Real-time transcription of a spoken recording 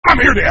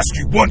here to ask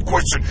you one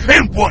question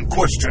and one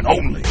question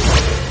only.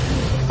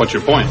 What's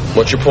your point?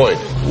 What's your point?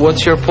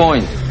 What's your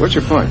point? What's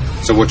your point?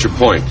 So what's your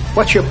point?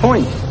 What's your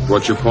point?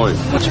 What's your point?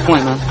 What's your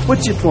point, man?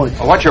 What's your point?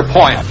 What's your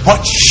point?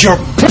 What's your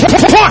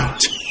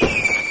point?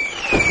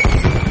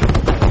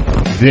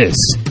 This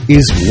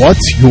is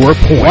What's Your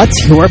Point?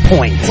 What's your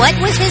point? What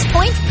was his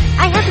point?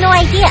 I have no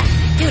idea.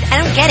 Dude, I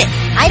don't get it.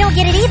 I don't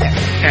get it either.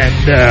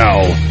 And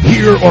now,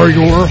 here are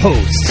your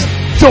hosts,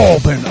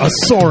 Dalvin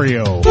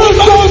Osorio. It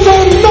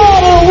doesn't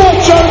matter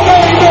what your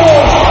name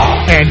is.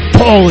 And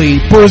Paulie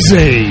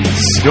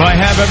Brzez. Do I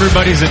have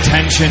everybody's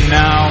attention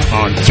now?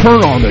 On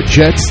Turn on the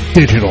Jets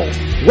Digital.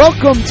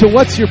 Welcome to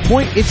What's Your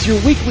Point? It's your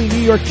weekly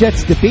New York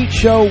Jets debate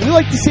show. We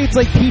like to say it's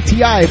like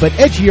PTI, but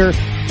edgier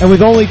and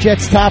with only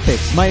Jets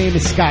topics. My name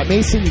is Scott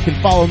Mason. You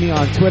can follow me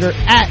on Twitter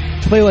at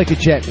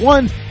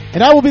PlayLikeAJet1,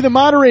 and I will be the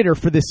moderator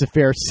for this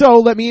affair. So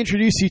let me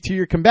introduce you to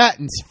your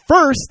combatants.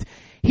 First,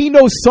 he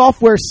knows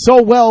software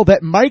so well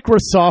that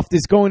Microsoft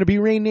is going to be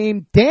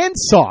renamed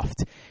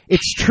DanSoft.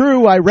 It's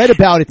true. I read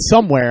about it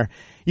somewhere.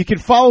 You can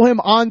follow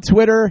him on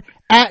Twitter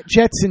at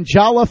Jets and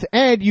Jolliffe,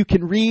 and you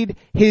can read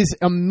his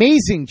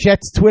amazing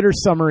Jets Twitter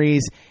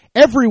summaries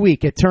every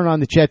week at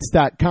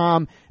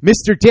turnonthejets.com.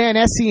 Mr. Dan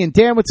Essien.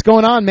 Dan, what's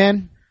going on,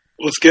 man?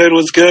 What's good?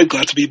 What's good?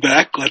 Glad to be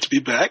back.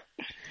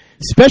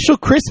 Special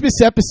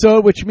Christmas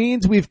episode, which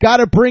means we've got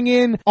to bring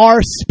in our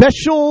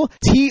special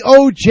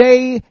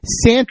TOJ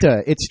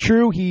Santa. It's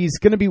true. He's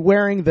going to be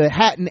wearing the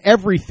hat and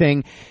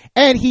everything.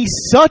 And he's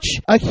such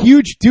a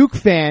huge Duke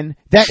fan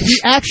that he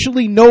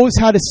actually knows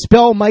how to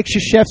spell Mike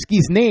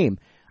Krzyzewski's name.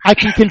 I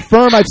can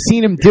confirm I've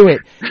seen him do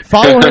it.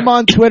 Follow him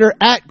on Twitter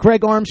at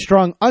Greg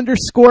Armstrong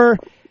 _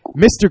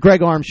 Mr.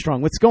 Greg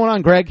Armstrong. What's going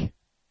on, Greg?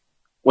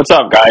 What's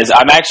up, guys?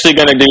 I'm actually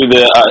going to do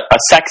a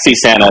sexy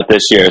Santa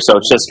this year, so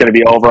it's just going to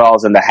be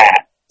overalls and the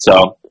hat.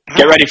 So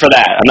get ready for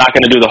that. I'm not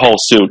going to do the whole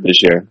suit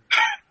this year.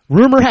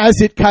 Rumor has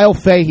it Kyle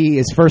Fahey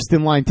is first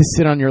in line to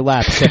sit on your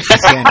lap, sexy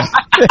Santa.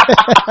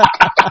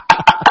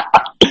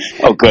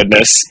 Oh,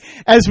 goodness.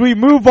 As we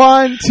move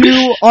on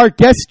to our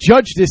guest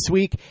judge this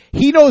week,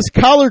 he knows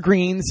collard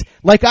greens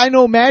like I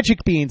know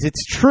magic beans.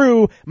 It's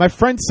true. My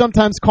friends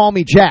sometimes call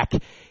me Jack.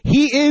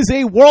 He is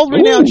a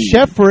world-renowned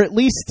chef, or at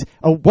least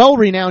a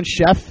well-renowned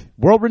chef.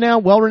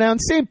 World-renowned, well-renowned,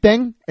 same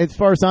thing as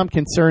far as I'm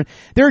concerned.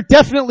 There are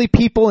definitely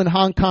people in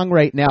Hong Kong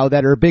right now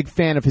that are a big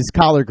fan of his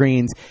collard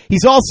greens.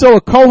 He's also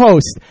a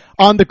co-host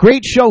on the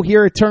great show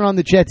here at Turn on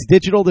the Jets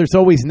Digital. There's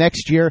Always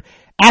Next Year.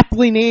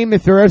 Aptly named,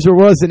 if there ever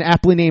was an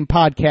aptly named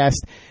podcast.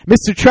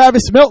 Mr.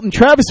 Travis Milton.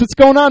 Travis, what's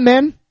going on,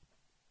 man?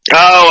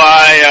 Oh,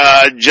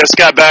 I just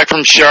got back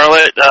from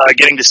Charlotte,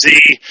 getting to see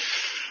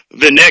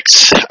the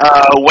Knicks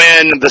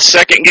win the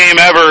second game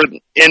ever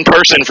in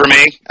person for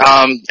me,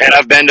 and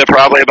I've been to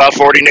probably about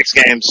 40 Knicks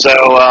games, so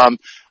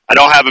I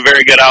don't have a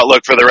very good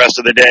outlook for the rest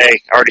of the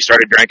day. I already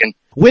started drinking.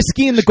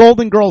 Whiskey in the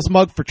Golden Girls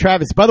mug for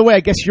Travis. By the way, I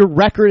guess your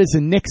record as a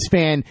Knicks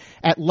fan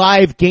at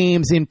live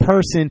games in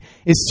person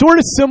is sort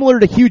of similar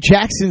to Hugh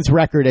Jackson's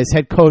record as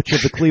head coach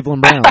of the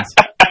Cleveland Browns.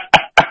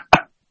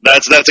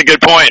 That's a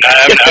good point.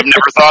 I've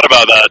never thought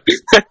about that.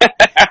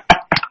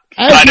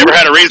 I never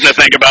had a reason to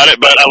think about it,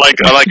 but I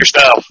like your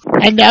style.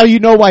 And now you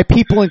know why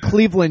people in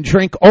Cleveland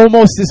drink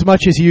almost as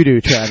much as you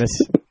do, Travis.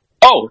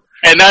 Oh,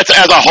 and that's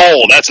as a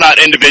whole. That's not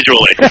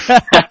individually.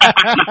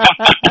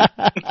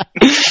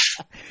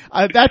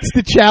 That's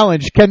the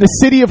challenge. Can the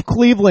city of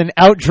Cleveland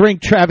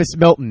outdrink Travis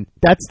Milton?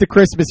 That's the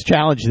Christmas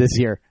challenge this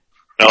year.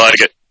 I like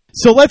it.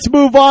 So let's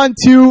move on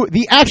to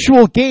the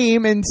actual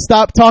game and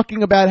stop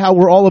talking about how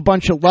we're all a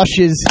bunch of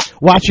lushes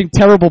watching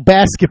terrible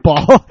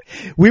basketball.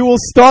 We will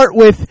start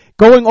with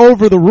going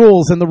over the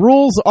rules, and the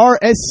rules are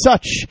as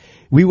such.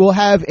 We will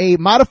have a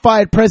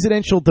modified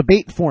presidential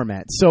debate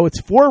format. So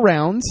it's 4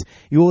 rounds.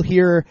 You will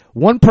hear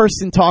one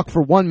person talk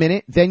for 1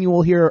 minute, then you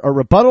will hear a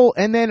rebuttal,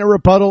 and then a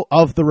rebuttal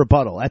of the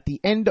rebuttal. At the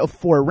end of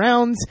 4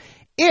 rounds,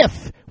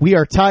 if we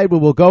are tied, we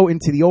will go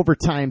into the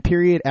overtime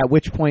period, at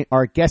which point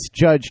our guest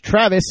judge,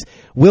 Travis,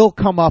 will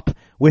come up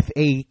with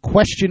a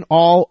question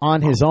all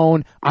on his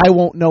own. I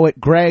won't know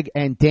it, Greg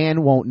and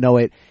Dan won't know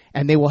it,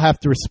 and they will have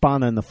to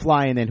respond on the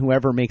fly, and then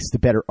whoever makes the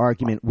better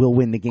argument will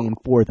win the game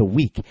for the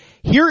week.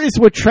 Here is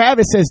what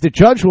Travis, as the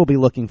judge, will be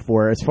looking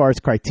for as far as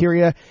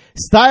criteria: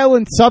 style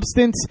and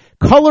substance,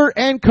 color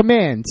and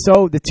command.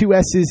 So the 2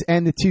 S's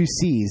and the 2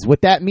 C's.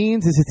 What that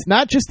means is it's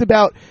not just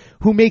about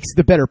who makes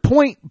the better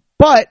point,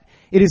 but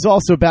it is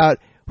also about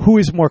who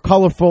is more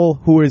colorful,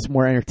 who is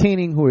more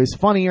entertaining, who is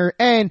funnier,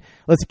 and,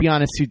 let's be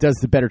honest, who does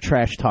the better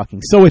trash talking.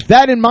 So with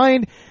that in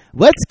mind,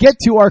 let's get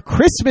to our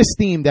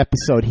Christmas-themed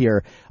episode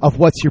here of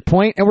What's Your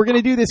Point? And we're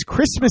going to do this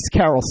Christmas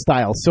Carol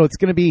style. So it's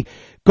going to be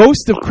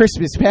Ghost of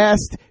Christmas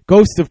Past,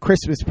 Ghost of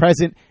Christmas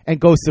Present, and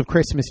Ghost of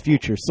Christmas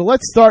Future. So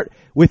let's start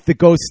with the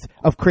Ghost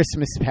of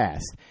Christmas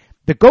Past.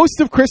 The Ghost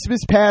of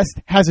Christmas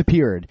Past has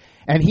appeared,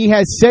 and he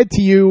has said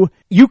to you,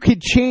 you could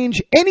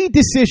change any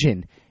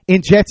decision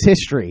in Jets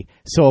history.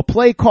 So a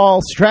play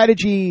call,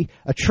 strategy,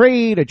 a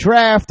trade, a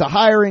draft, a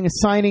hiring, a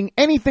signing,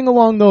 anything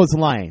along those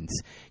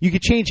lines. You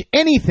could change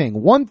anything,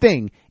 one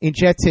thing in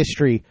Jets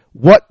history.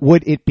 What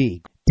would it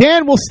be?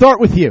 Dan, we'll start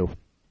with you.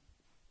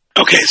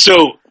 Okay, so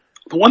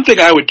the one thing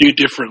I would do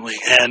differently,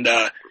 and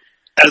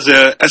as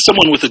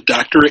someone with a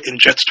doctorate in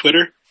Jets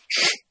Twitter,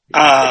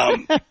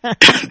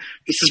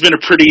 this has been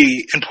a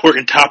pretty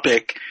important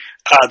topic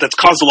that's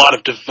caused a lot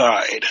of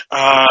divide,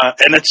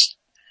 and that's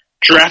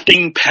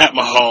drafting Pat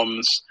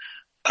Mahomes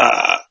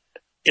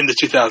in the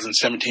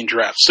 2017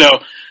 draft. So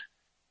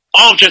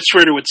all of Jets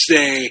Twitter would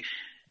say,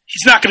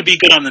 he's not going to be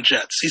good on the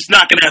Jets. He's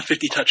not going to have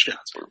 50 touchdowns.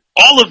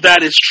 All of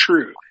that is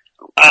true.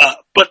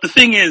 But the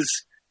thing is,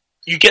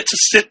 you get to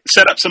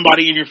set up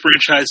somebody in your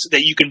franchise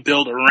that you can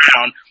build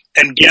around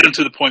and get him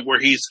to the point where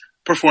he's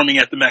performing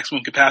at the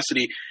maximum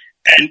capacity.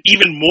 And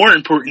even more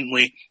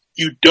importantly,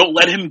 you don't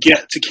let him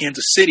get to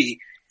Kansas City.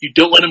 You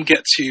don't let him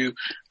get to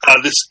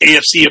this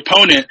AFC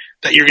opponent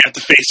that you're going to have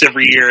to face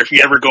every year if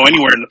you ever go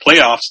anywhere in the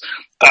playoffs.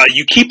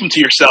 You keep him to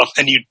yourself,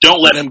 and you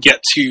don't let him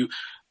get to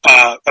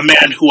a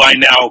man who I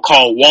now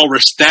call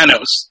Walrus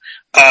Thanos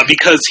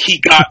because he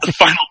got the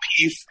final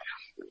piece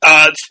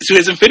to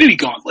his Infinity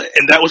Gauntlet,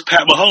 and that was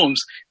Pat Mahomes.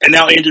 And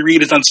now Andy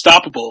Reid is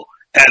unstoppable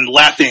and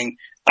laughing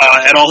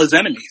at all his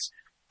enemies.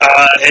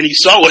 And you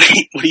saw what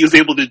he was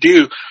able to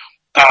do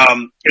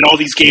in all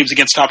these games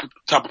against top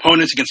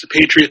opponents, against the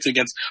Patriots,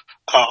 against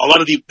a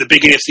lot of the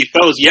big AFC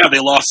foes. Yeah, they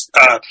lost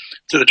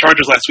to the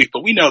Chargers last week,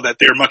 but we know that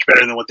they're much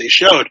better than what they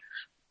showed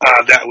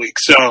that week.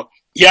 So,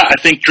 yeah, I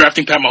think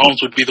drafting Pat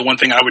Mahomes would be the one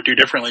thing I would do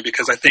differently,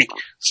 because I think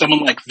someone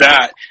like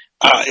that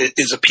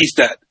is a piece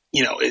that,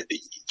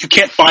 you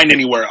can't find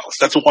anywhere else.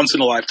 That's a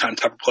once-in-a-lifetime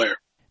type of player.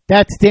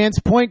 That's Dan's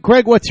point.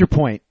 Greg, what's your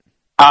point?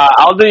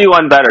 I'll do you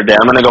one better, Dan.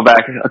 I'm going to go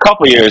back a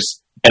couple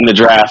years in the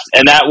draft,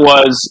 and that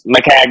was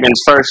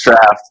McCagnon's first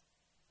draft,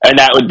 and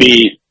that would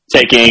be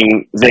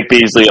taking Vic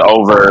Beasley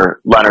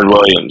over Leonard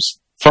Williams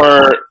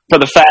for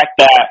the fact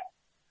that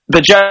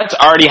the Jets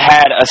already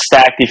had a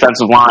stacked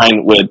defensive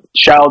line with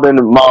Sheldon,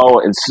 Moe,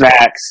 and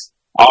Snacks,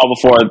 all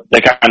before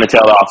they kind of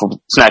tailed off.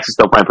 Snacks is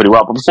still playing pretty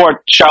well, but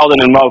before Sheldon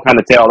and Moe kind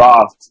of tailed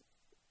off,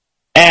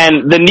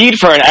 and the need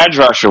for an edge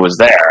rusher was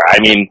there. I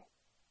mean,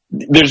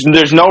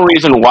 there's no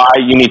reason why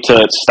you need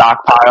to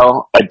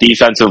stockpile a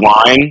defensive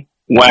line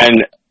when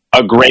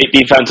a great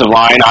defensive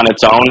line on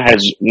its own has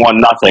won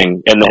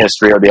nothing in the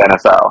history of the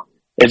NFL.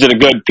 Is it a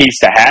good piece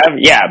to have?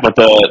 Yeah, but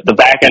the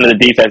back end of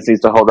the defense needs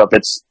to hold up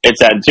its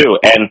end too.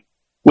 And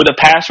with a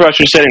pass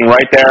rusher sitting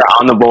right there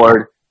on the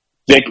board,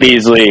 Vic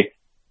Beasley,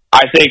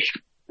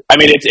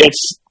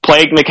 it's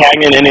plagued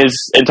McCagnon in his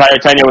entire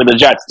tenure with the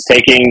Jets,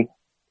 taking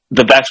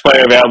the best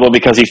player available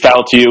because he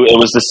fell to you. It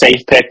was the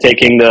safe pick,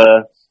 taking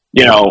the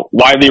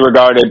widely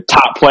regarded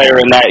top player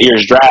in that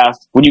year's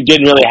draft when you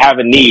didn't really have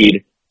a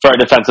need for a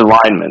defensive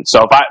lineman.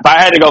 So if I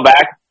had to go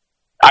back,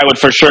 I would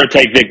for sure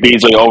take Vic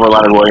Beasley over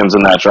Leonard Williams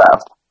in that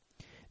draft.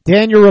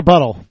 Dan, your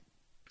rebuttal.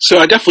 So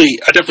I definitely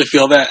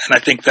feel that, and I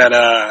think that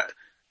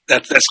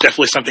that's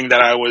definitely something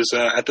that I was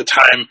at the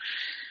time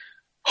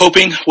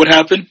hoping would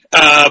happen.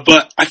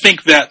 But I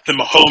think that the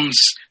Mahomes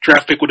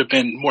draft pick would have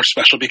been more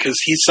special because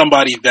he's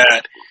somebody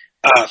that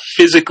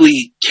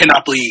physically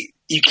cannot be.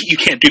 You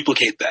can't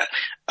duplicate that.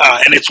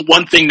 And it's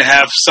one thing to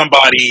have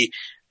somebody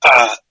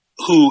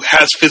who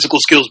has physical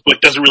skills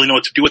but doesn't really know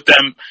what to do with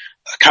them,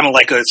 kind of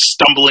like a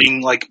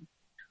stumbling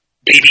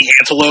baby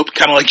antelope,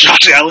 kind of like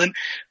Josh Allen,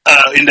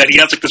 in that he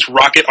has this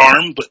rocket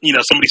arm, but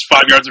somebody's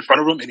 5 yards in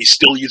front of him and he's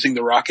still using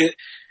the rocket.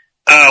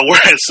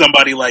 Whereas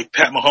somebody like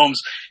Pat Mahomes,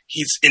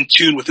 he's in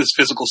tune with his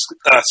physical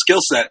skill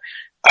set.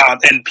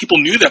 And people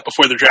knew that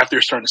before the draft. They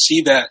were starting to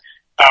see that.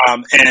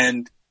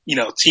 And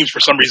teams for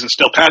some reason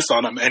still passed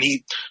on him, and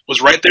he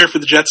was right there for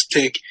the Jets to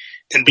take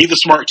and be the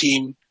smart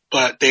team,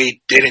 but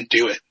they didn't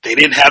do it. They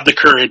didn't have the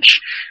courage,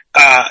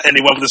 and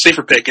they went with a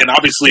safer pick. And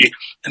obviously,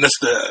 and that's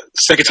the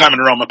second time in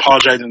a row I'm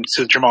apologizing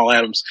to Jamal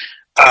Adams.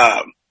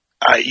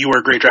 You were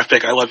a great draft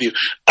pick. I love you.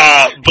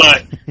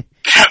 But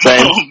Pat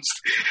Mahomes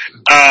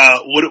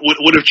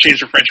would have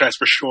changed the franchise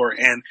for sure,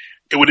 and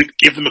it would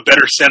give them a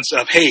better sense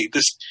of, hey,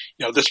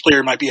 this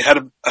player might be ahead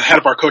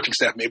of our coaching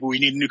staff. Maybe we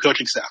need a new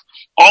coaching staff.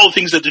 All the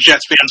things that the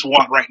Jets fans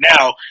want right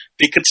now,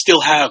 they could still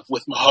have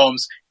with Mahomes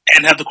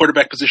and have the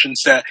quarterback position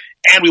set,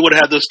 and we would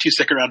have had those 2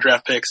 second-round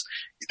draft picks.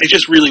 They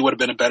just really would have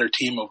been a better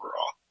team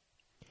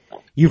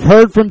overall. You've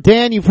heard from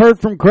Dan. You've heard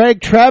from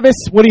Greg. Travis,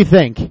 what do you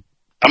think?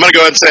 I'm going to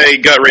go ahead and say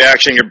gut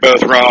reaction. You're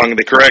both wrong.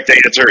 The correct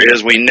answer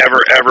is we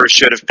never, ever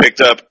should have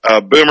picked up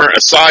Boomer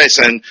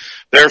Esiason.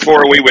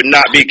 Therefore, we would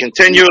not be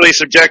continually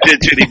subjected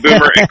to the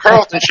Boomer and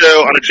Carlton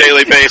show on a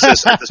daily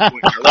basis at this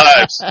point in our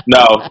lives.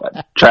 No,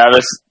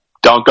 Travis,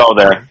 don't go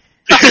there.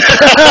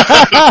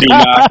 Do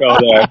not go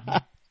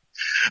there.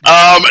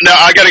 No,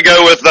 I got to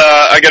go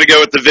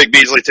with the Vic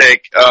Beasley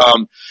take.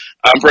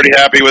 I'm pretty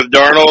happy with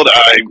Darnold.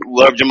 I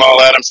love Jamal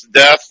Adams to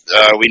death.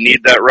 We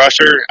need that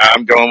rusher.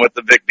 I'm going with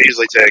the Vic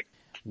Beasley take.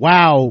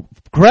 Wow.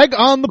 Greg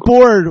on the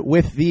board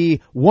with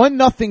the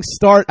 1-0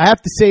 start. I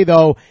have to say,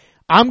 though,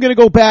 I'm going to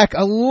go back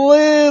a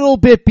little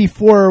bit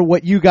before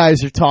what you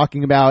guys are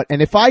talking about. And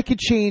if I could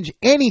change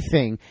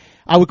anything,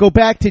 I would go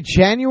back to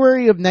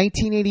January of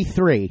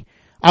 1983.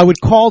 I would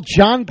call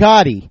John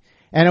Gotti,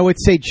 and I would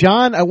say,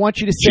 John, I want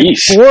you to send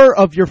 4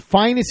 of your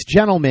finest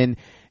gentlemen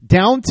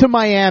down to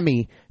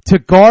Miami to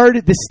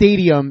guard the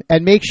stadium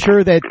and make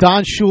sure that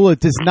Don Shula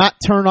does not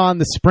turn on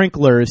the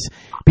sprinklers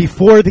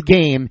before the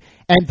game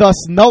and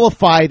thus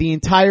nullify the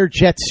entire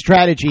Jets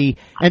strategy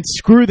and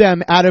screw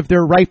them out of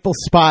their rightful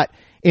spot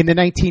in the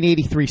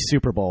 1983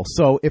 Super Bowl.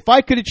 So if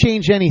I could have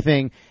changed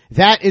anything,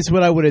 that is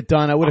what I would have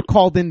done. I would have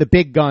called in the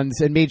big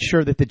guns and made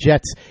sure that the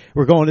Jets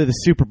were going to the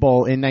Super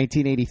Bowl in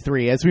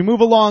 1983. As we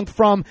move along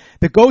from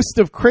the ghost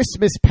of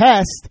Christmas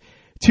past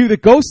to the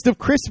ghost of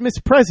Christmas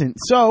present.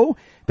 So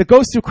the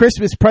ghost of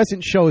Christmas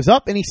present shows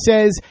up and he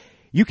says,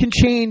 you can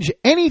change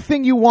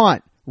anything you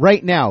want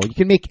right now. You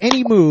can make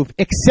any move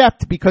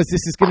except, because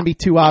this is going to be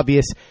too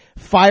obvious,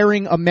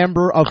 firing a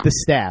member of the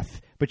staff.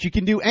 But you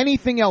can do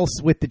anything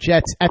else with the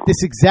Jets at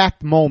this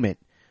exact moment.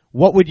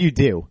 What would you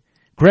do?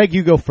 Greg,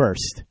 you go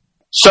first.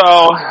 So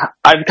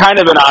I've kind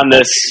of been on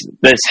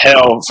this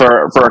hill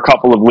for a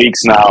couple of weeks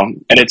now,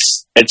 and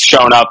it's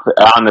shown up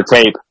on the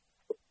tape.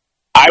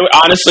 I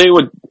honestly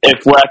would,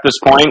 if we're at this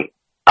point,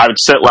 I would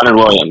sit Leonard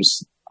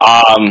Williams.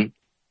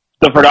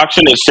 The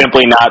production is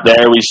simply not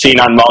there. We've seen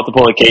on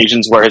multiple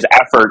occasions where his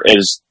effort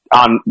is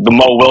on the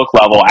Mo Wilk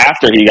level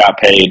after he got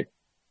paid.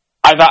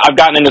 I've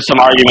gotten into some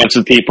arguments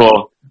with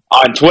people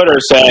on Twitter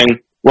saying,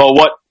 well,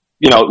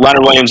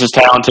 Leonard Williams is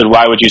talented,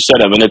 why would you sit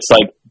him? And it's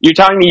like, you're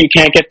telling me you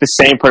can't get the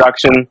same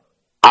production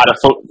out of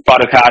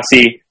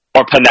Fatukasi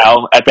or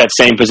Pennell at that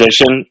same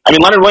position? I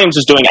mean, Leonard Williams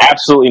is doing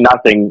absolutely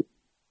nothing,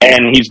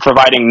 and he's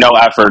providing no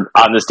effort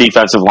on this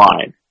defensive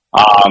line.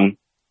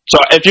 So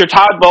if you're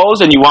Todd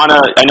Bowles and you want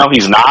to, I know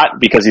he's not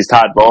because he's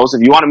Todd Bowles,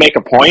 if you want to make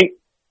a point,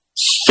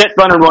 sit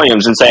Leonard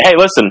Williams and say, hey,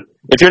 listen,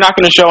 if you're not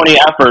going to show any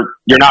effort,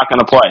 you're not going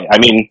to play. I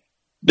mean,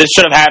 this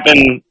should have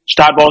happened.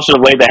 Todd Bowles should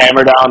have laid the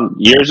hammer down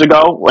years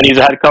ago when he's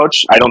a head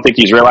coach. I don't think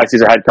he's realized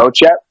he's a head coach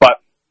yet. But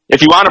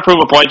if you want to prove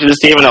a point to this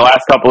team in the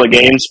last couple of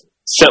games,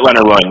 sit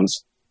Leonard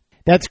Williams.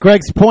 That's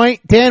Greg's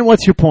point. Dan,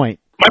 what's your point?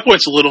 My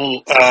point's a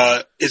little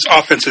is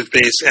offensive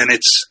based, and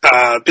it's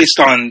based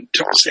on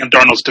Sam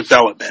Darnold's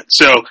development.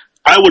 So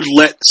I would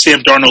let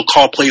Sam Darnold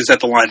call plays at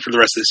the line for the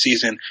rest of the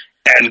season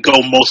and go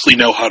mostly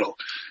no huddle.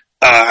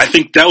 I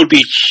think that would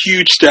be a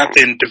huge step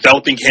in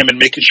developing him and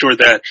making sure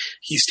that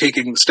he's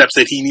taking the steps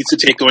that he needs to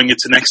take going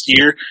into next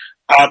year.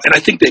 And I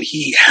think that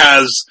he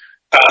has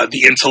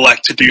the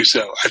intellect to do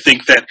so. I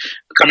think that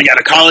coming out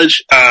of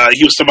college,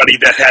 he was somebody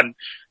that had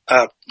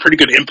pretty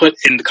good input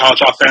in the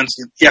college offense.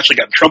 He actually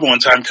got in trouble one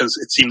time because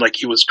it seemed like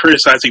he was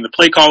criticizing the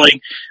play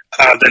calling.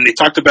 Then they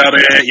talked about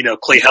it.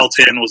 Clay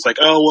Helton was like,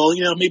 oh, well,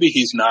 maybe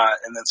he's not.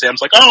 And then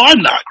Sam's like, oh,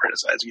 I'm not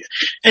criticizing it.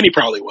 And he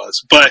probably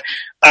was. But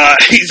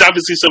he's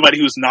obviously somebody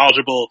who's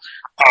knowledgeable.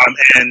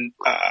 And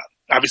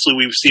obviously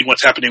we've seen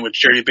what's happening with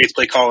Jerry Bates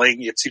play calling.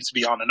 It seems to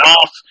be on and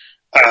off.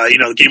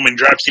 The game-winning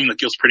drive seemed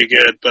like it was pretty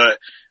good. But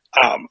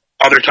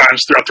other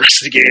times throughout the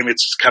rest of the game,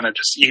 it's kind of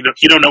just you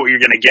don't know what you're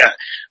going to get.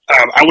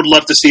 I would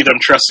love to see them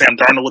trust Sam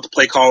Darnold with the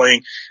play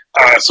calling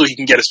so he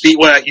can get his feet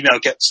wet,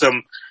 get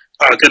some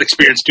good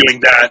experience doing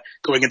that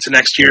going into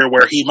next year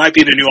where he might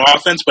be in a new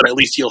offense, but at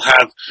least he'll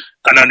have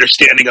an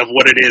understanding of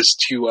what it is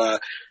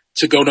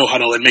to go no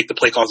huddle and make the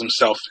play calls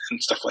himself and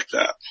stuff like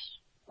that.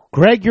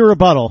 Greg, your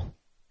rebuttal.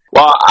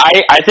 Well,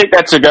 I think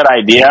that's a good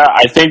idea.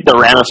 I think the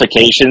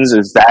ramifications,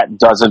 if that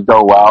doesn't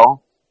go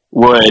well,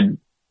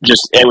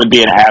 it would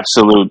be an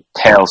absolute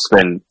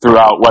tailspin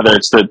throughout, whether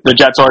it's the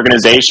Jets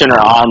organization or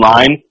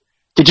online.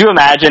 Could you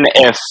imagine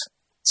if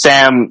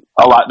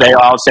they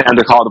allowed Sam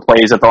to call the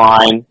plays at the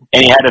line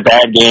and he had a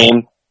bad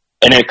game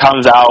and it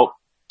comes out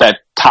that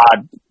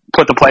Todd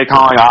put the play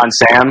calling on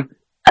Sam?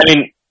 I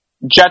mean,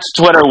 Jets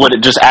Twitter would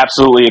just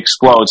absolutely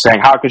explode saying,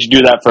 how could you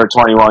do that for a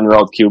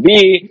 21-year-old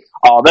QB?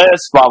 All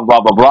this, blah,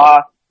 blah, blah, blah.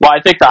 Well,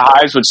 I think the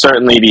highs would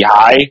certainly be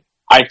high.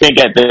 I think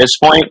at this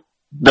point,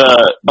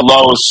 the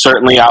lows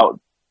certainly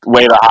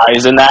outweigh the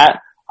highs in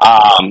that.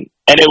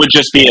 And it would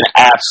just be an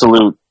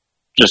absolute,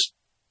 just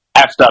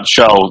effed up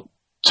show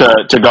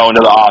to go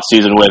into the off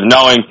season with,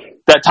 knowing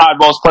that Todd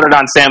Bowles put it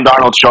on Sam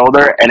Darnold's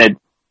shoulder and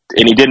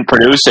he didn't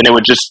produce, and it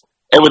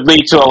would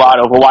lead to a lot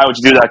of, well, why would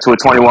you do that to a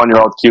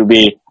 21-year-old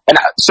QB? And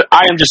so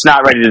I am just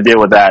not ready to deal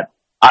with that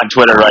on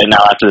Twitter right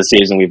now after the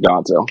season we've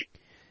gone through.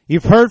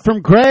 You've heard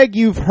from Greg.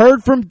 You've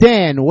heard from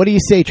Dan. What do you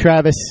say,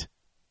 Travis?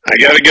 I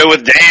got to go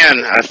with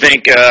Dan. I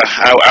think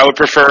I would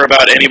prefer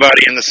about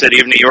anybody in the city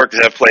of New York to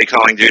have play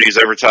calling duties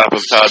over top of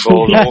Todd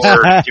Bowles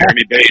or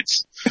Jeremy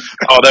Bates.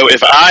 Although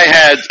if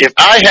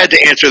I had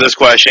to answer this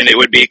question, it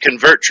would be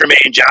convert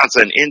Tremaine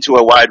Johnson into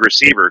a wide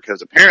receiver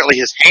because apparently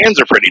his hands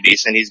are pretty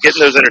decent. He's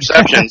getting those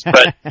interceptions,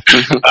 but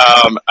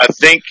I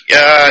think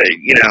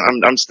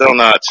I'm still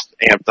not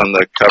amped on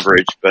the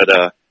coverage. But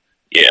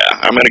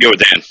I'm going to go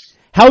with Dan.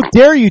 How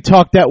dare you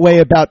talk that way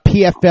about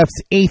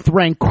PFF's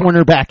 8th-ranked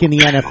cornerback in the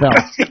NFL?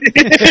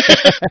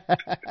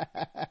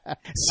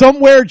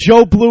 Somewhere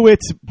Joe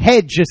Blewett's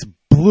head just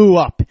blew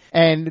up,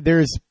 and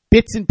there's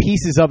bits and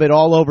pieces of it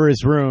all over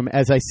his room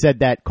as I said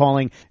that,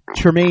 calling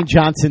Tremaine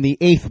Johnson the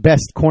 8th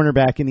best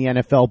cornerback in the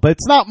NFL. But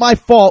it's not my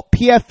fault.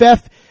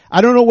 PFF,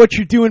 I don't know what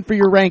you're doing for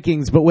your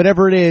rankings, but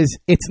whatever it is,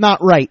 it's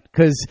not right.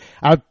 Because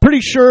I'm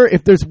pretty sure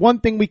if there's one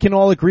thing we can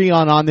all agree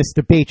on this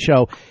debate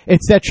show,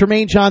 it's that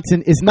Tremaine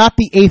Johnson is not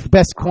the 8th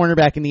best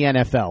cornerback in the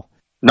NFL.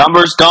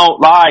 Numbers don't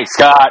lie,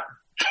 Scott.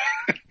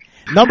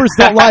 Numbers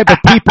don't lie, but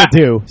people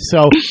do.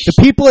 So the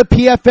people at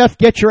PFF,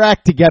 get your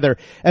act together.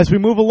 As we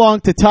move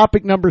along to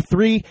topic number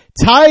 3,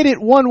 tied at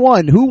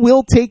 1-1. Who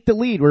will take the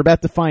lead? We're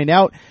about to find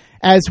out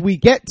as we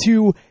get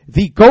to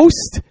the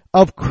ghost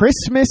of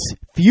Christmas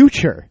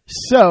future.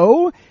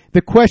 So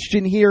the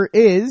question here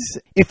is,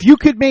 if you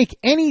could make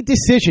any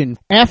decision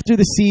after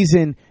the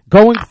season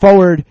going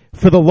forward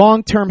for the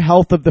long-term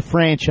health of the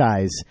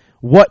franchise,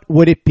 what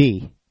would it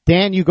be?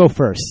 Dan, you go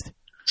first.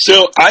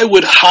 So I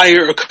would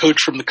hire a coach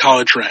from the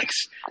college ranks,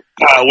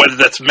 whether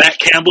that's Matt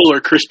Campbell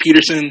or Chris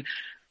Peterson.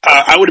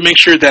 I would make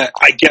sure that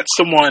I get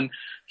someone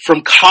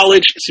from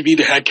college to be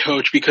the head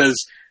coach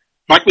because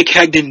Mike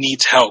Maccagnan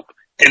needs help.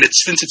 And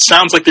since it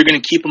sounds like they're going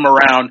to keep him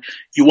around,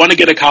 you want to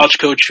get a college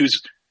coach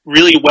who's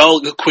really well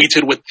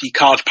acquainted with the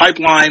college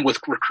pipeline, with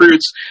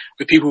recruits,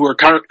 with people who are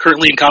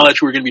currently in college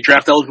who are going to be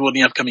draft eligible in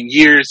the upcoming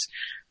years,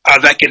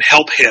 that can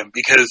help him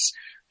because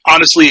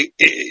honestly,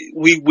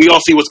 we all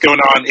see what's going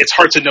on. It's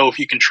hard to know if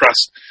you can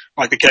trust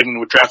Mike Maccagnan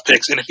with draft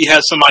picks. And if he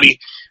has somebody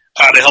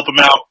to help him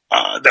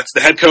out, that's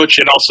the head coach,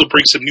 and also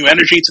bring some new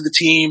energy to the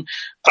team,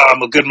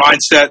 a good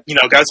mindset. You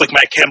know, guys like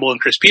Matt Campbell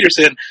and Chris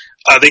Peterson,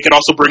 they could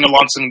also bring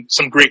along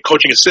some great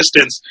coaching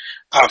assistants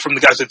from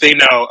the guys that they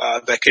know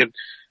that could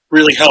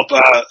really help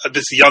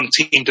this young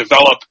team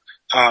develop,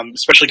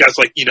 especially guys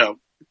like, you know,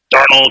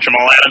 Darnold,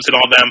 Jamal Adams, and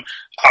all of them.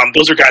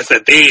 Those are guys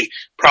that they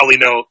probably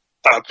know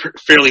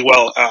fairly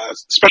well,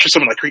 especially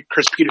someone like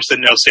Chris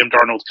Peterson knows Sam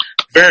Darnold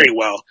very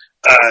well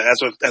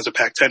as a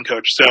Pac-10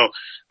 coach. So,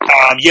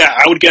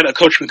 I would get a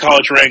coach from the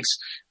college ranks,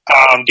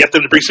 get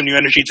them to bring some new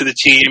energy to the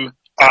team,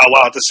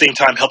 while at the same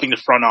time helping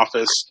the front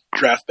office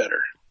draft better.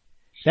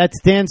 That's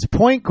Dan's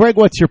point. Greg,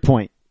 what's your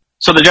point?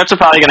 So the Jets are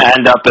probably going to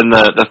end up in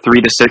the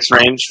 3 to 6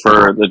 range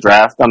for the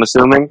draft, I'm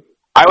assuming.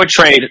 I would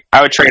trade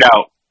out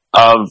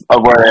of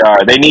where they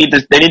are. They need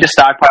to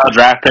stockpile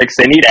draft picks.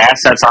 They need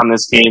assets on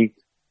this team.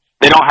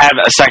 They don't have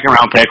a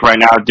second-round pick right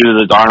now due to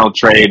the Darnold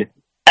trade.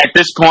 At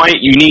this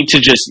point, you need to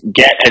just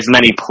get as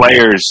many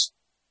players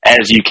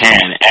as you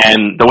can.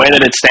 And the way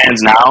that it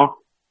stands now,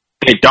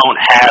 they don't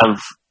have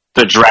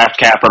the draft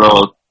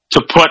capital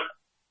to put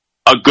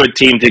a good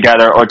team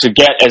together or to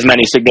get as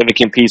many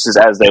significant pieces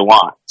as they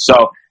want.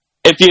 So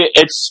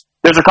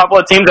there's a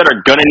couple of teams that are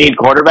going to need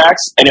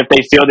quarterbacks, and if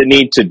they feel the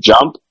need to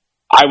jump,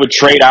 I would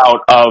trade out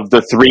of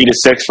the 3 to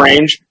 6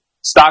 range,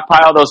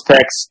 stockpile those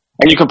picks,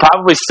 and you could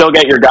probably still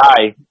get your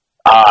guy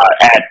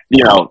at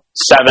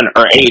 7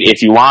 or 8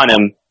 if you want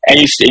him, and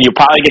you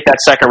probably get that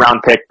second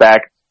round pick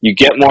back. You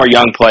get more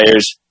young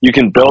players. You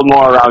can build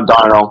more around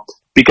Darnold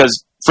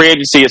because free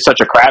agency is such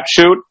a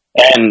crapshoot.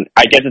 And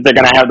I get that they're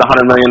going to have the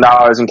 $100 million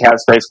in cap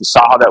space. We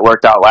saw how that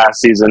worked out last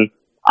season.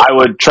 I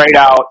would trade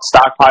out,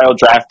 stockpile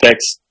draft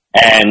picks,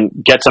 and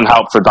get some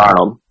help for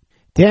Darnold.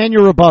 Dan,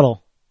 your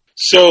rebuttal.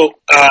 So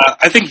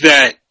I think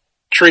that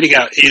trading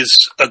out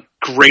is a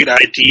great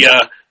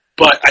idea.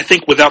 But I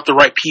think without the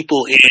right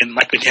people in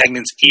Mike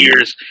Maccagnan's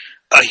ears,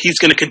 he's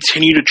going to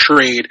continue to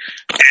trade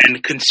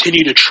and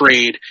continue to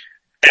trade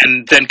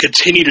and then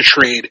continue to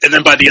trade. And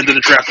then by the end of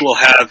the draft, we'll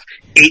have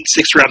 8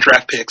 6th-round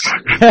draft picks.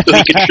 So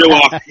he can show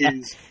off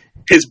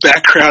his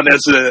background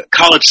as a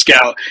college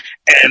scout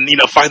and,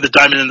 find the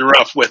diamond in the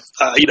rough with,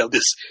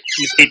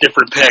 these 8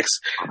 different picks.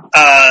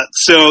 I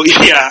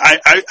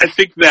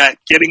think that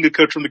getting a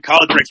coach from the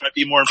college ranks might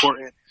be more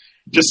important,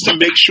 just to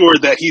make sure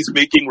that he's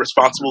making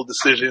responsible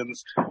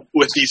decisions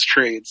with these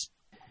trades.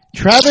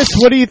 Travis,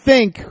 what do you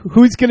think?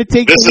 Who's going to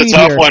take the lead here? This is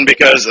a tough one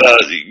because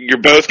you're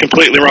both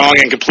completely wrong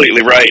and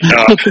completely right.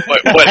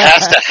 What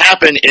has to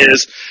happen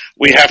is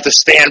we have to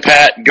stand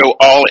pat, go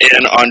all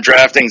in on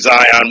drafting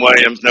Zion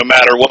Williams no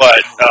matter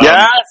what.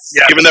 Yes.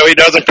 Even though he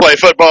doesn't play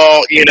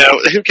football,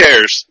 who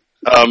cares?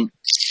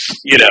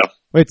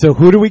 Wait, so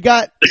who do we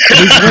got?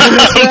 I'm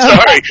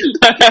sorry.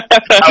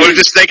 I was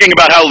just thinking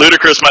about how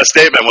ludicrous my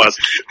statement was.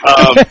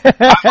 I'm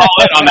all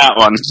in on that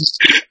one.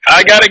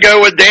 I got to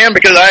go with Dan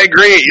because I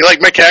agree. Like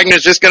Maccagnan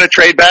is just going to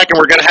trade back and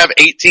we're going to have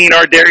 18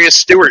 Ardarius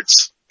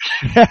Stewarts.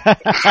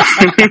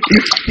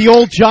 The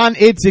old John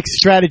Idzik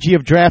strategy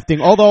of drafting.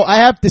 Although I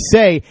have to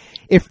say,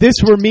 if this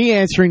were me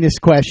answering this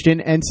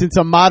question, and since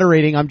I'm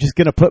moderating, I'm just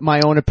going to put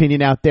my own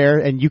opinion out there,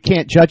 and you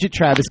can't judge it,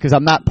 Travis, because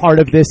I'm not part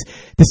of this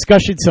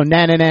discussion, so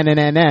nah.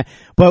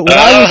 But what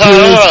I would do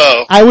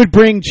is I would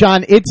bring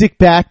John Idzik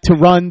back to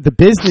run the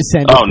business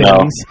end of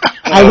things.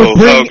 I would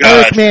bring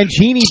Eric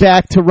Mangini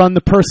back to run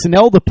the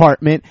personnel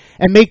department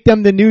and make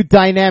them the new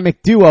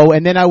dynamic duo,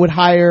 and then I would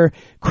hire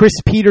Chris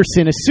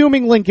Peterson,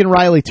 assuming Lincoln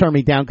Riley turned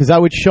me down, because I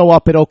would show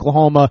up at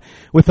Oklahoma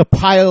with a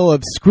pile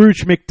of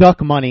Scrooge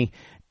McDuck money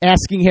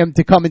asking him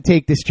to come and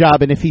take this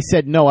job. And if he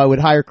said no, I would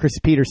hire Chris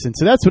Peterson.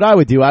 So that's what I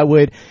would do. I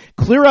would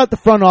clear out the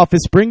front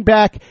office, bring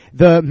back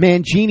the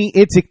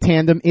Mangini-Idzik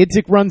tandem.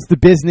 Idzik runs the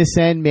business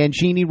end.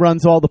 Mangini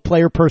runs all the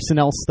player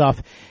personnel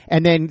stuff.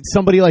 And then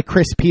somebody like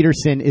Chris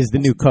Peterson is the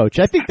new coach.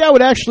 I think that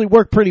would actually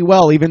work pretty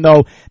well, even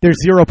though there's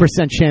 0%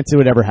 chance it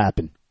would ever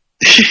happen.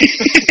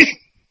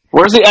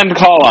 Where's the end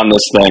call on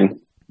this thing?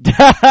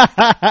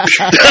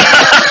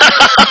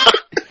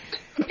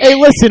 Hey,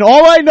 listen,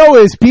 all I know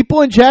is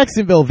people in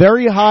Jacksonville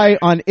very high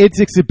on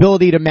Idzik's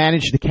ability to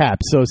manage the cap.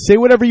 So say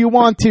whatever you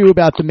want to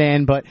about the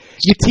man, but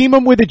you team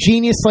him with a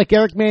genius like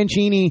Eric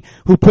Mangini,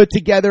 who put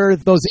together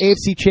those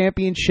AFC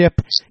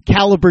Championship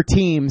caliber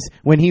teams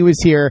when he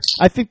was here.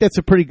 I think that's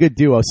a pretty good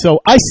duo.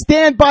 So I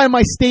stand by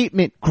my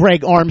statement,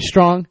 Greg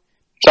Armstrong.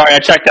 Sorry, I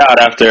checked out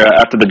after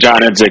the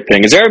John Idzik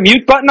thing. Is there a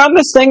mute button on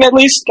this thing at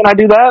least? Can I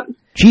do that?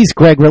 Jeez,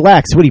 Greg,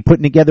 relax. What, are you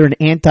putting together an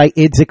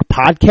anti-Idzik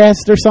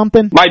podcast or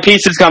something? My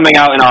piece is coming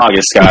out in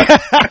August, Scott.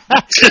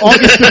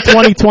 August of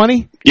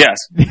 2020? Yes.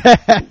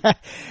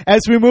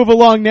 As we move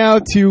along now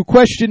to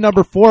question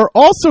number 4,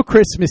 also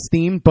Christmas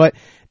themed, but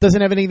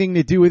doesn't have anything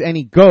to do with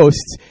any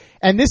ghosts.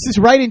 And this is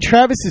right in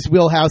Travis's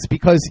wheelhouse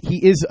because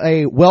he is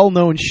a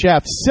well-known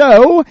chef.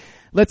 So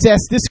let's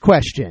ask this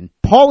question.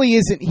 Paulie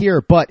isn't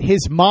here, but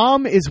his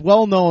mom is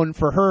well known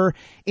for her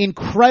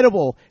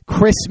incredible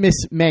Christmas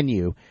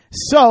menu.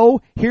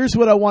 So here's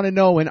what I want to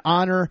know in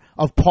honor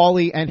of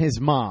Paulie and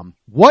his mom.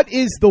 What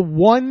is the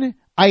one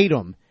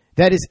item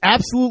that is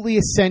absolutely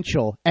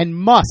essential and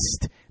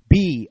must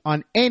be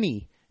on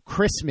any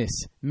Christmas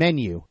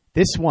menu?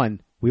 This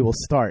one, we will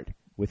start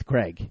with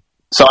Greg.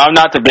 So I'm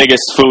not the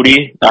biggest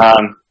foodie.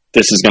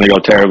 This is going to go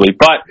terribly,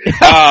 but you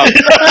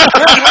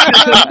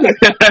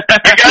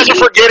guys are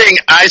forgetting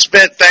I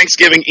spent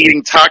Thanksgiving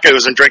eating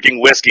tacos and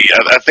drinking whiskey.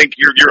 I think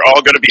you're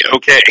all going to be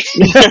okay.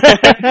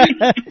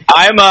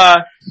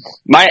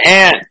 My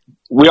aunt,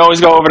 we always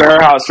go over to her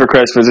house for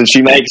Christmas, and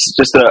she makes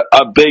just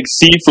a big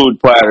seafood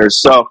platter.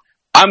 So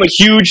I'm a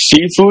huge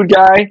seafood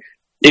guy.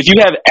 If you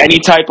have any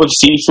type of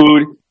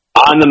seafood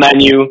on the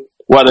menu,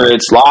 whether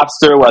it's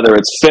lobster, whether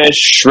it's fish,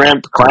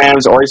 shrimp,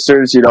 clams,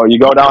 oysters, you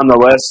go down the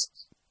list.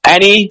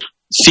 Any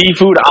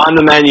seafood on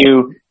the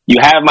menu, you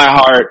have my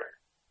heart.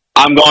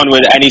 I'm going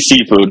with any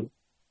seafood.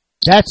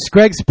 That's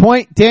Greg's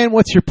point. Dan,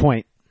 what's your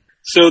point?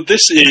 So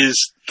this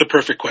is the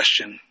perfect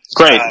question.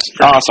 Great.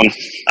 Awesome.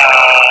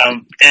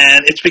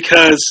 And it's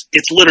because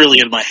it's literally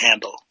in my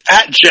handle.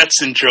 At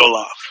Jetson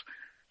Jollof.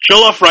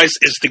 Jollof rice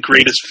is the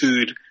greatest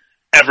food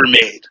ever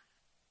made.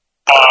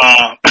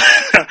 I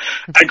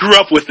grew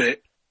up with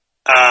it.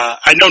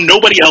 I know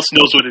nobody else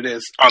knows what it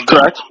is on the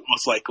Correct.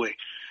 most likely.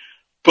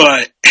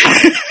 But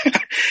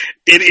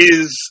it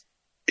is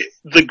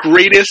the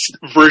greatest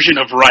version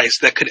of rice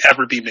that could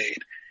ever be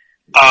made.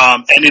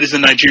 And it is a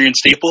Nigerian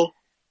staple.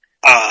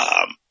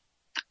 I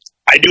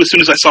knew as soon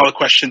as I saw the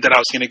question that I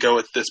was going to go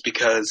with this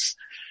because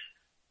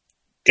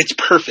it's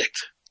perfect.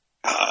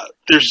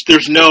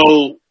 There's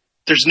no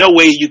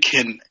way you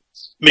can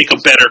make a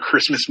better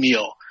Christmas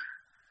meal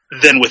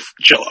than with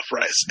jollof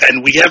rice.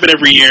 And we have it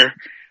every year.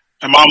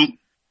 My mom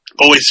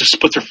always just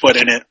puts her foot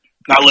in it.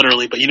 Not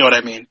literally, but you know what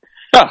I mean.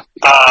 Huh.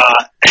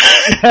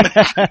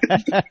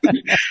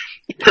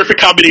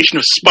 Perfect combination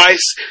of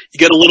spice. You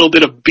get a little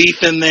bit of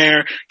beef in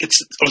there. Get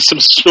some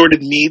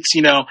assorted meats.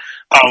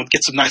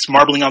 Get some nice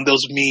marbling on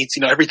those meats.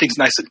 Everything's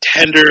nice and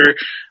tender.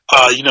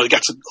 You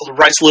got some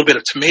rice, a little bit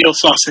of tomato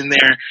sauce in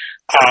there,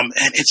 and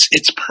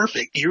it's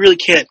perfect. You really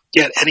can't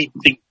get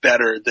anything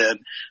better than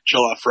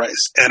jollof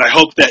rice. And I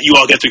hope that you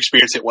all get to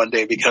experience it one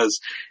day because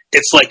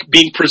it's like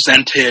being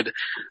presented,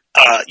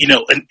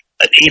 an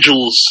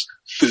angel's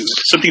food,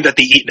 something that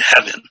they eat in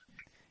heaven.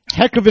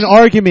 Heck of an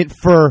argument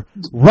for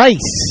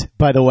rice,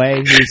 by the way,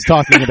 he was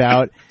talking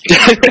about.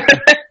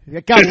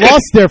 I got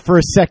lost there for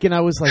a second.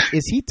 I was like,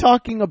 is he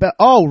talking about...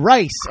 Oh,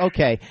 rice.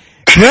 Okay.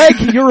 Greg,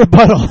 your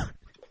rebuttal.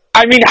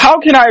 I mean, how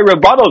can I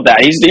rebuttal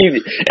that?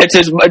 It's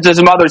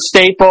his mother's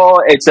staple.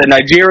 It's a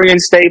Nigerian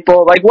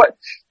staple. Like, what?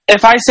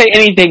 If I say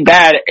anything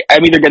bad,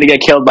 I'm either going to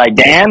get killed by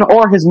Dan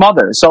or his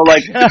mother. So,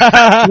 like,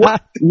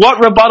 what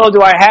rebuttal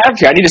do I have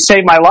here? I need to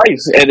save my life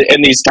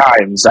in these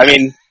times. I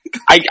mean,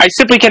 I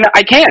simply can't.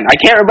 I can't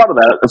rebuttal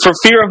that for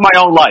fear of my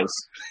own life.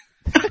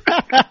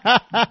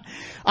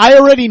 I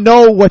already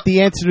know what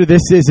the answer to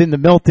this is in the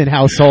Milton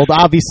household.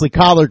 Obviously,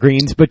 collard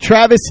greens. But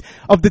Travis,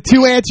 of the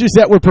two answers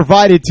that were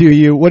provided to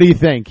you, what do you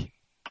think?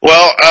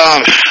 Well,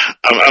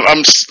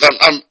 I'm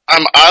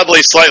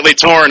oddly slightly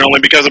torn only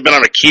because I've been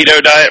on a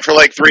keto diet for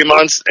like 3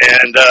 months,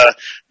 and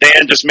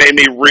Dan just made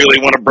me really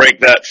want to break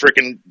that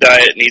freaking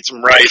diet and eat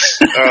some rice.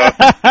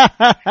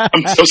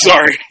 I'm so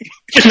sorry.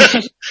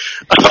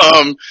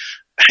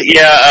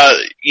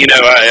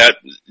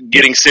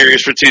 Getting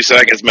serious for 2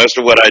 seconds, most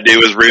of what I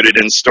do is rooted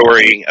in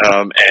story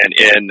and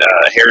in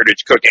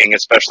heritage cooking,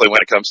 especially when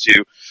it comes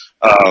to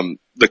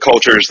the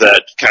cultures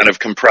that kind of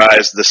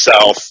comprise the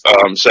South.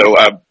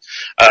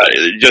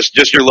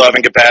 Just your love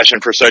and compassion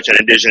for such an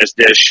indigenous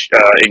dish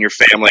in your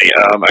family.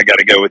 I got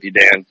to go with you,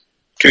 Dan.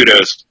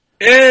 Kudos.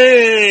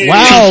 Hey!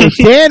 Wow,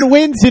 Dan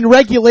wins in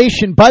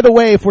regulation. By the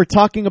way, if we're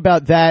talking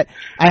about that,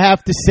 I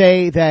have to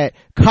say that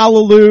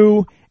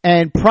Callaloo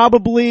and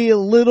probably a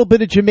little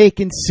bit of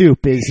Jamaican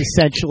soup is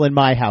essential in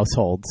my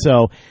household.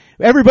 So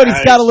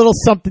everybody's got a little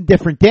something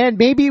different. Dan,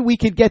 maybe we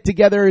could get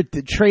together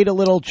to trade a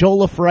little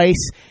jollof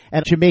rice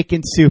and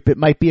Jamaican soup. It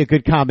might be a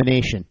good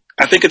combination.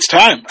 I think it's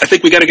time. I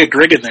think we got to get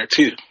Greg in there,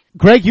 too.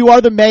 Greg, you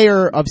are the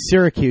mayor of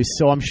Syracuse,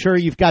 so I'm sure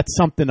you've got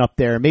something up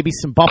there. Maybe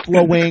some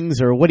buffalo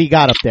wings, or what do you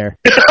got up there?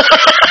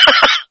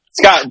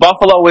 Scott,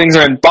 buffalo wings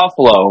are in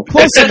Buffalo.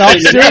 Close enough.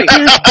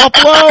 Syracuse,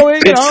 Buffalo.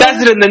 It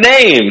says it in the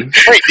name.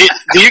 Wait,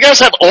 do you guys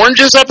have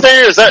oranges up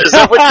there? Is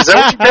that what you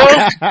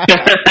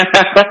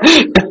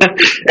do?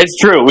 It's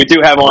true. We do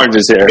have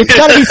oranges here. It's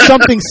got to be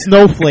something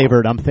snow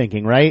flavored, I'm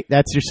thinking, right?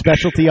 That's your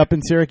specialty up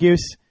in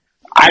Syracuse?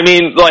 I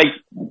mean, like,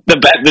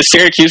 the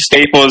Syracuse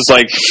staple is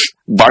like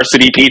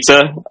varsity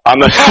pizza on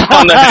the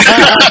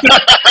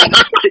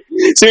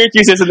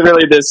Syracuse isn't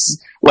really this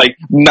like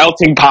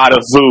melting pot of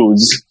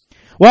foods.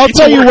 Well, I'll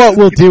tell you what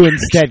we'll do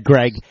instead,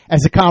 Greg,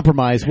 as a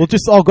compromise. We'll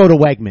just all go to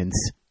Wegmans.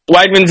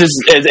 Wegmans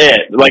is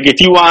it. Like,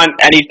 if you want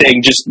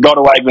anything, just go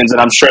to Wegmans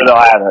and I'm sure they'll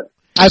have it.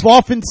 I've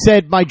often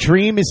said my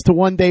dream is to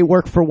one day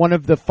work for one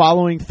of the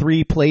following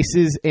three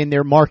places in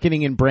their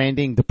marketing and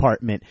branding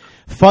department: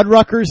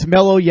 Fuddruckers,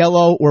 Mellow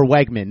Yellow, or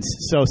Wegmans.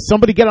 So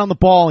somebody get on the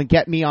ball and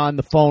get me on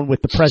the phone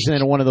with the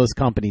president of one of those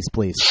companies,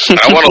 please.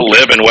 I want to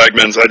live in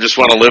Wegmans. I just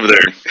want to live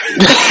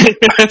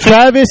there.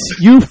 Travis,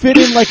 you fit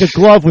in like a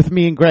glove with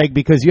me and Greg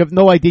because you have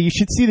no idea. You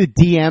should see the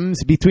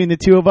DMs between the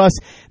two of us.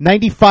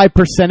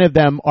 95% of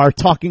them are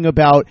talking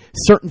about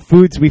certain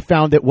foods we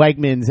found at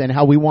Wegmans and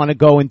how we want to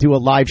go and do a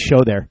live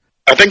show there.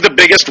 I think the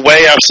biggest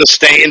way I've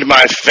sustained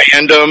my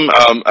fandom,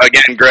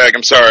 again, Greg,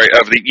 I'm sorry,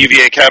 of the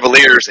UVA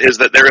Cavaliers, is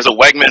that there is a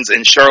Wegmans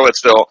in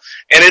Charlottesville,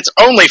 and it's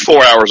only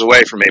 4 hours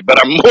away from me,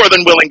 but I'm more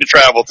than willing to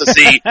travel to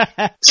see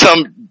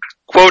some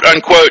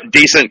quote-unquote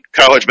decent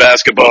college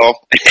basketball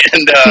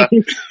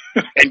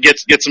and get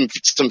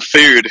some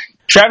food.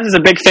 Travis is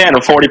a big fan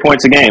of 40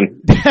 points a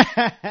game.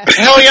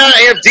 Hell yeah,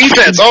 I have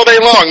defense all day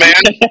long, man.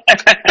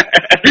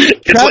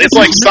 It's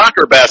like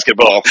soccer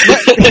basketball.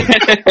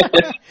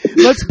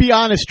 Let's be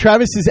honest.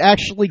 Travis is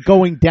actually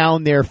going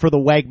down there for the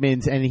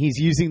Wegmans, and he's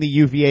using the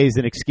UVA as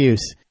an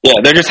excuse. Yeah,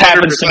 there just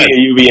happens to be a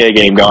UVA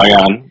game going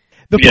on.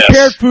 The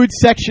prepared food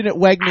section at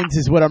Wegmans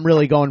is what I'm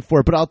really going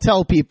for, but I'll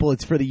tell people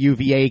it's for the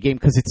UVA game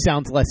because it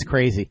sounds less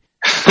crazy.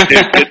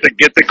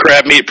 Get the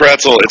crab meat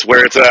pretzel. It's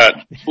where it's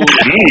at.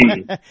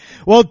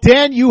 Well,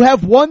 Dan, you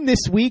have won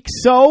this week,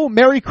 so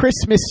Merry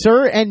Christmas,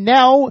 sir. And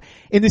now,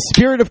 in the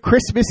spirit of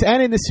Christmas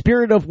and in the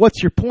spirit of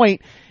what's your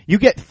point, you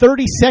get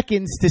 30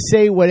 seconds to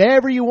say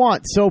whatever you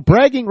want. So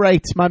bragging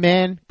rights, my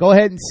man. Go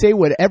ahead and say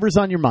whatever's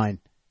on your mind.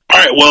 All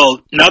right,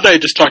 well, now that I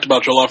just talked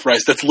about jollof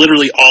rice, that's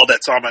literally all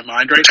that's on my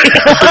mind right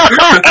now.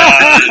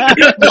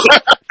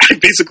 I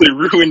basically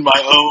ruined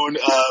my own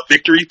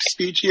victory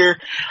speech here.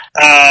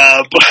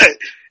 But,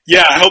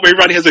 yeah, I hope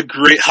everybody has a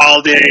great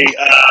holiday.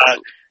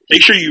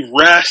 Make sure you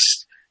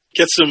rest,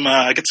 get some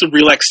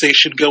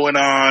relaxation going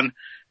on.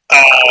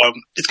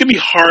 It's going to be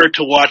hard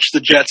to watch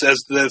the Jets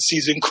as the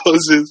season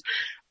closes,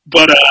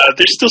 but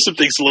there's still some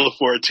things to look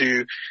forward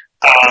to.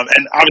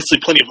 And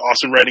obviously plenty of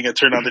awesome writing at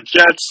Turn on the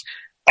Jets.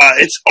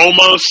 It's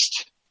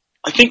almost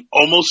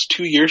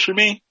 2 years for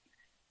me.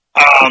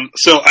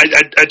 So I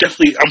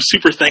definitely, I'm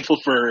super thankful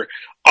for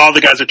all the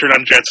guys that Turn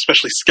on Jets,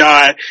 especially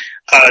Scott,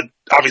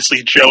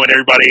 obviously Joe and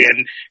everybody,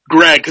 and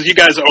Greg, because you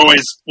guys are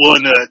always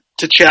willing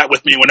to chat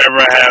with me whenever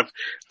I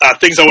have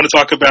things I want to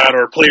talk about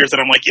or players that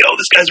I'm like, yo,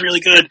 this guy's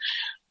really good,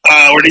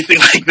 or anything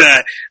like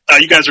that.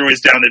 You guys are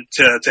always down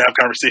to have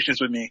conversations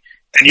with me,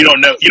 and you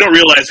don't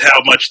realize how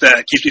much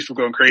that keeps me from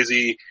going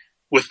crazy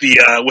with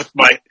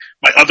my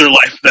other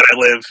life that I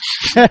live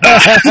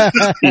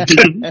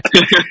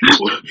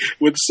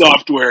with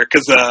software,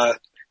 because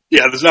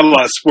there's not a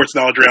lot of sports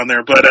knowledge around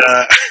there, but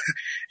I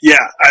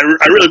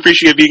really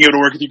appreciate being able to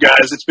work with you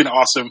guys. It's been an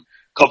awesome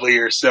couple of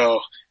years, so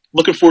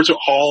looking forward to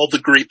all the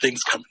great things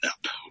coming up.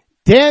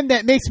 Dan,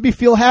 that makes me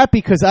feel happy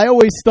because I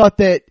always thought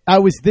that I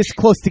was this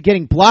close to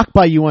getting blocked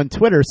by you on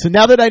Twitter. So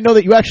now that I know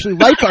that you actually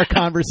like our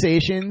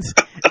conversations,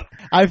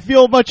 I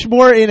feel much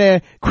more in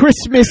a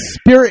Christmas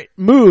spirit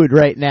mood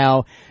right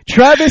now.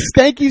 Travis,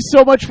 thank you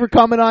so much for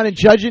coming on and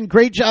judging.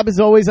 Great job as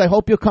always. I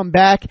hope you'll come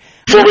back.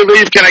 Before we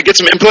leave, can I get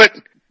some input?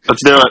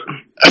 Let's do it.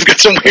 I've got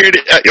some weird.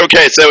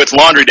 Okay, so it's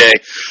laundry day.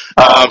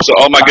 So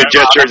all my good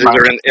Jet jerseys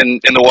are in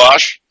the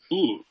wash.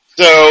 Ooh.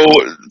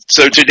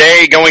 So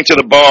today, going to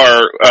the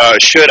bar,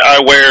 should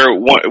I wear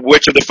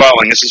which of the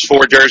following? This is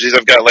 4 jerseys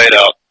I've got laid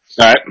out.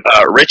 All right.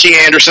 Richie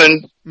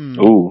Anderson.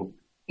 Ooh.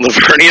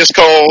 Lavernius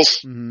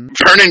Coles.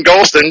 Vernon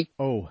Golston.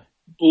 Oh.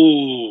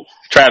 Ooh.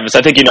 Travis,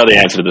 I think you know the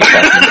answer to this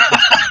question.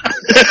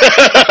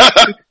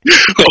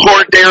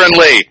 Or Darren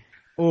Lee.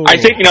 Ooh. I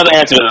think you know the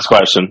answer to this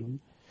question.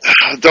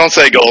 Don't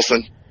say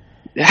Golston.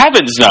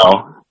 Heavens, no.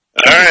 All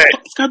right.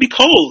 It's got to be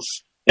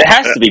Coles. It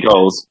has to be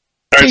Coles.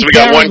 All right, so we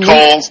got one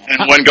Coles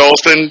and one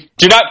Golston.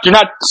 Do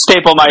not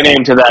staple my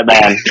name to that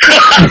man.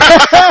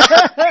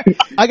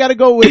 I got to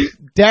go with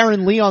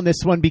Darren Lee on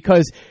this one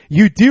because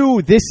you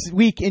do This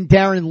Week in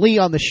Darren Lee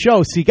on the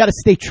show, so you got to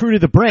stay true to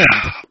the brand.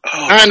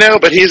 I know,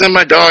 but he's in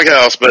my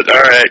doghouse. But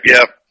all right,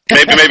 yeah,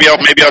 maybe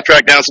I'll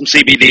track down some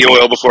CBD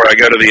oil before I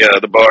go to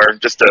the bar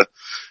just to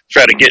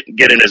try to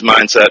get in his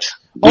mindset.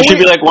 We should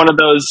be like one of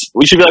those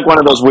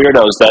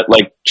weirdos that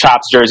like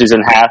chops jerseys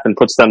in half and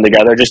puts them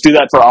together. Just do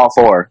that for all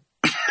four.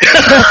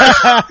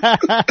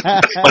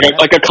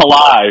 like a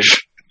collage.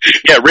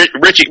 Yeah,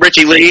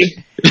 Richie Lee.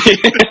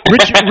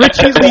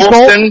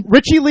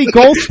 Richie Lee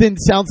Golston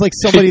sounds like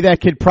somebody that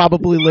could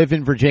probably live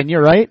in Virginia,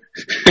 right?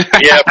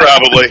 Yeah,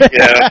 probably.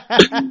 Yeah.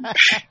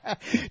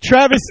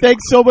 Travis,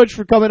 thanks so much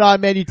for coming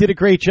on, man. You did a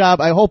great job.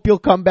 I hope you'll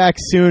come back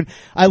soon.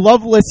 I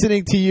love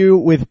listening to you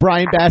with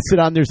Brian Bassett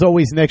on There's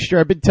Always Next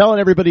Year. I've been telling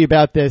everybody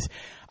about this.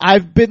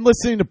 I've been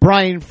listening to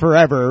Brian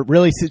forever,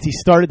 really since he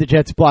started the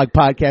Jets Blog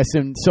podcast,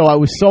 and so I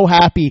was so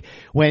happy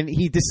when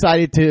he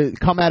decided to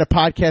come out of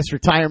podcast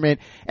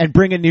retirement and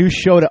bring a new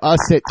show to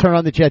us at Turn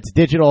on the Jets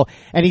Digital.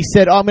 And he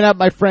said, I'm going to have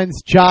my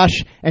friends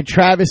Josh and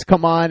Travis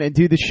come on and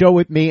do the show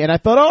with me. And I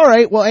thought, all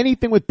right, well,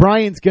 anything with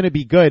Brian's going to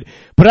be good.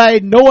 But I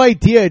had no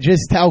idea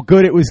just how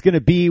good it was going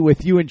to be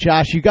with you and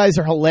Josh. You guys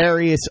are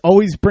hilarious,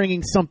 always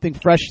bringing something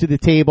fresh to the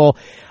table.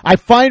 I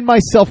find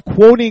myself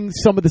quoting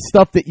some of the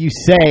stuff that you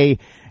say.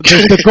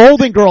 The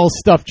Golden Girls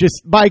stuff,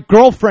 just my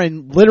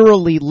girlfriend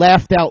literally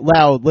laughed out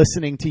loud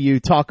listening to you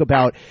talk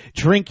about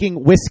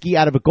drinking whiskey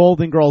out of a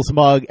Golden Girls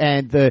mug,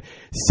 and the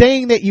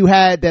saying that you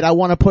had that I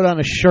want to put on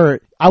a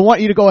shirt. I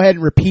want you to go ahead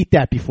and repeat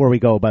that before we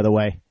go, by the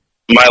way.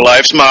 My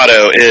life's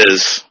motto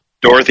is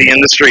Dorothy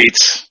in the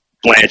streets,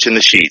 Blanche in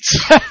the sheets.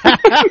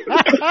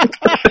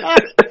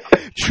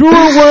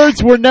 Truer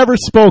words were never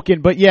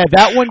spoken, but yeah,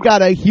 that one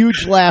got a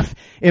huge laugh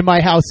in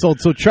my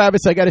household. So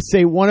Travis, I got to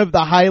say, one of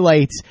the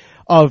highlights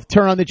of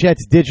Turn on the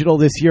Jets Digital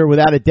this year,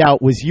 without a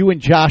doubt, was you and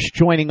Josh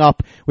joining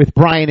up with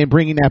Brian and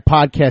bringing that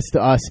podcast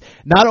to us.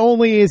 Not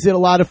only is it a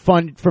lot of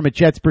fun from a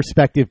Jets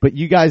perspective, but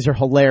you guys are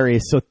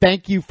hilarious. So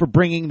thank you for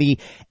bringing the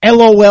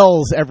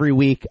LOLs every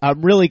week.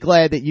 I'm really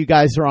glad that you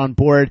guys are on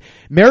board.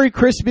 Merry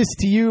Christmas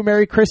to you.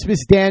 Merry Christmas,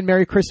 Dan.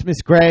 Merry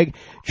Christmas, Greg.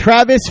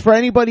 Travis, for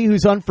anybody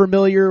who's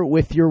unfamiliar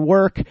with your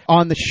work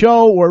on the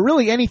show or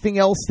really anything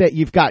else that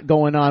you've got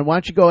going on, why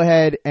don't you go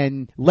ahead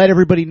and let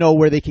everybody know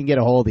where they can get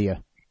a hold of you?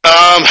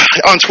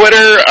 On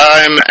Twitter,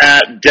 I'm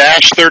at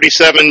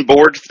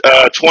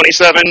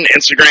 -37board27,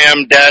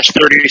 Instagram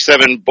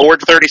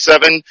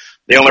 -37board37.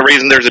 The only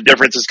reason there's a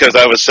difference is because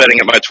I was setting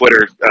up my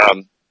Twitter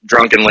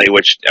drunkenly,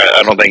 which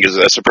I don't think is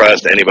a surprise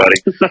to anybody.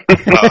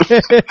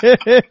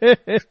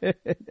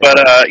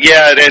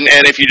 Yeah,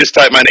 and if you just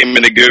type my name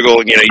into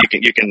Google, you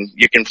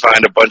can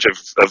find a bunch of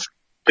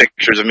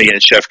pictures of me in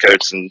chef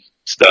coats and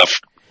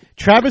stuff.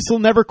 Travis will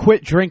never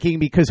quit drinking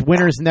because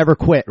winners never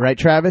quit, right,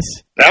 Travis?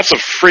 That's a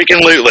freaking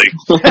lootly.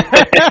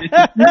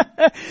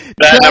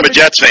 I'm a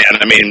Jets fan.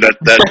 I mean, that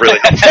really.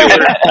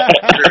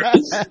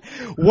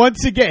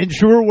 Once again,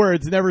 truer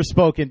words never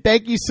spoken.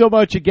 Thank you so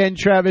much again,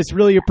 Travis.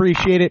 Really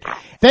appreciate it.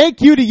 Thank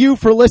you to you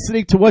for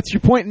listening to What's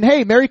Your Point? And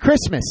hey, Merry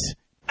Christmas.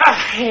 I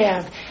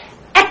have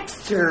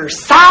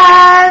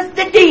exorcised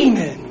the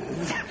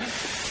demons.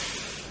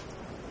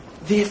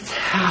 This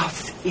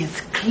house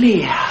is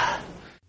clear.